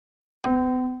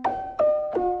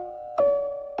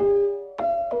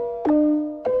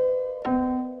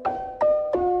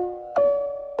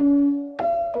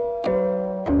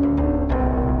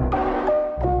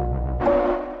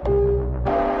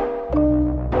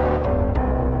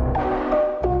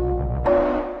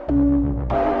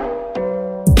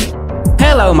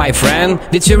Hello my friend,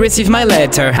 did you receive my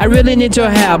letter? I really need your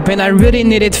help and I really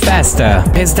need it faster.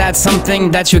 Is that something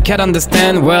that you can't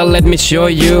understand? Well, let me show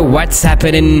you what's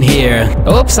happening here.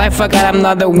 Oops, I forgot I'm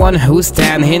not the one who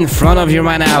stand in front of you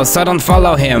right now, so don't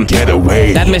follow him. Get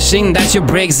away. That machine that you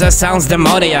break just sounds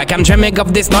demoniac. I'm dreaming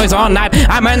of this noise all night,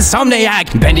 I'm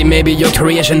insomniac. Bendy may be your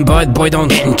creation, but boy don't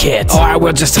ink it, or I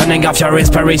will just turning off your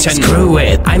inspiration. Screw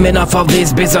it, I'm enough of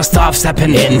this bizarre stuff's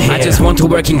happening here. I just want to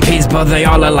work in peace, but they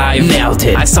all alive. Nailed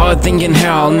it. I saw a thing in here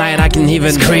all night, I can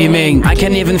even screaming. I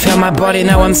can even feel my body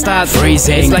now, I'm start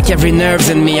freezing. It's like every nerves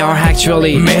in me are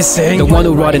actually missing. The one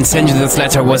who wrote and sent you this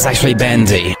letter was actually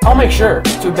Bendy. I'll make sure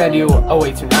to bend you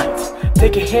away tonight.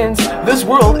 Take a hint, this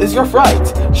world is your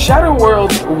fright. Shadow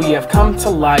worlds, we have come to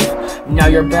life. Now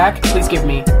you're back, please give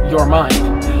me your mind.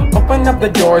 Open up the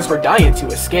doors, we're dying to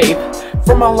escape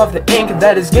from all of the ink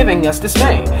that is giving us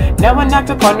dismay. Now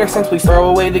enact upon your sense, please throw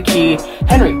away the key.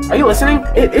 Henry, are you listening?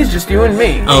 It is just you and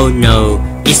me. Oh no,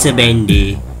 it's a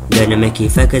Bendy. Gonna make it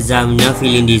fair cause I'm not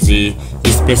feeling dizzy.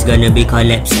 This place gonna be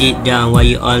collapse it down while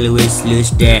you always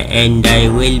lose there, and I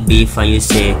will be fine, you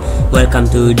say. Welcome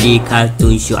to the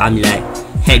cartoon show. I'm like,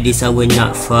 heck, this I will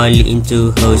not fall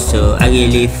into hole, so I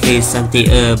really feel something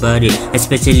about it,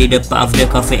 especially the part of the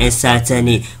coffee and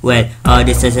satanic. Well, all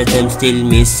the items still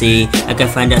missing. I can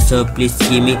find out, so please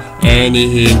give me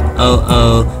any hint. Oh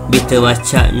oh, better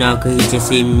watch out now cause he's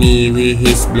chasing me with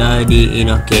his bloody in.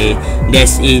 Okay,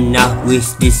 that's enough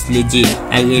with this legit.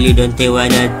 I really don't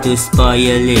wanna to spoil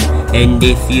it. And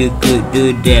if you could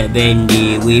do that,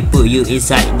 Bendy, we put you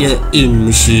inside the in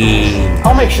machine.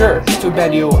 I'll make sure to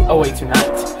bend you away tonight.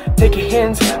 Take a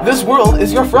hint, this world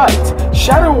is your fright.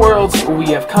 Shadow worlds, we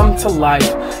have come to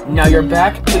life. Now you're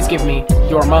back, please give me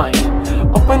your mind.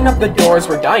 Open up the doors,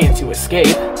 we're dying to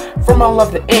escape from all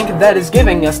of the ink that is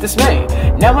giving us dismay.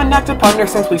 Now enact upon your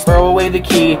sense, please throw away the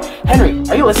key. Henry,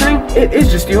 are you listening? It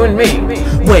is just you and me.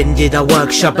 When did our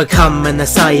workshop become an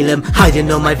asylum?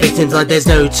 Hiding all my victims like there's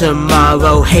no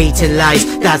tomorrow. Hate and lies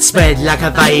that spread like a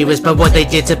virus, but what they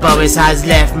did to Boris has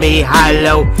left me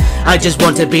hollow. I just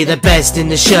want to be the best in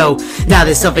the show. Now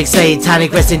there's something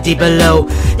satanic resting deep below.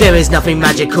 There is nothing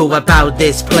magical about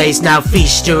this place. Now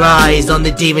feast your eyes on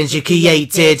the demons you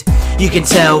created. You can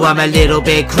tell I'm a little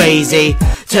bit crazy.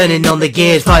 Turning on the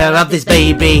gears, fire up this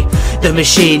baby. The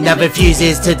machine that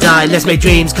refuses to die. Let's make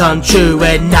dreams come true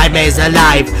and nightmares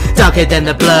alive. Darker than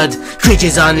the blood,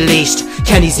 creatures unleashed.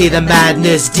 Can you see the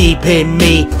madness deep in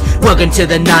me? Welcome to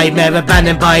the nightmare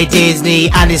abandoned by Disney,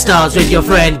 and it starts with your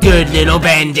friend good little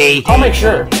Bendy. I'll make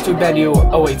sure to bend you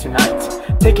away tonight.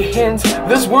 Take a hint,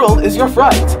 this world is your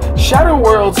fright. Shadow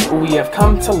worlds, we have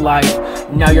come to life.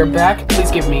 Now you're back,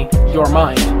 please give me your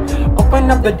mind.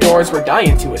 Open up the doors, we're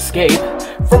dying to escape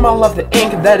from all of the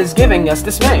ink that is giving us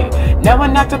dismay. Now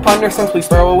enact upon your sense, please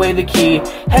throw away the key.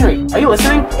 Henry, are you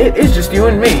listening? It is just you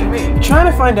and me. You trying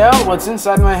to find out what's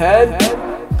inside my head?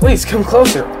 Please come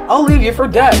closer, I'll leave you for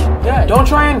dead. Don't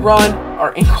try and run,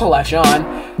 or ink will latch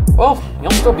on. Well,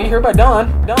 you'll still be here by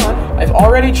dawn. I've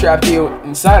already trapped you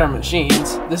inside our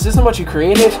machines. This isn't what you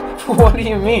created? What do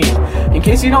you mean? In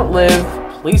case you don't live,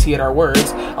 please heed our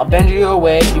words. I'll bend you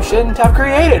away. You shouldn't have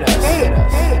created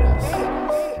us.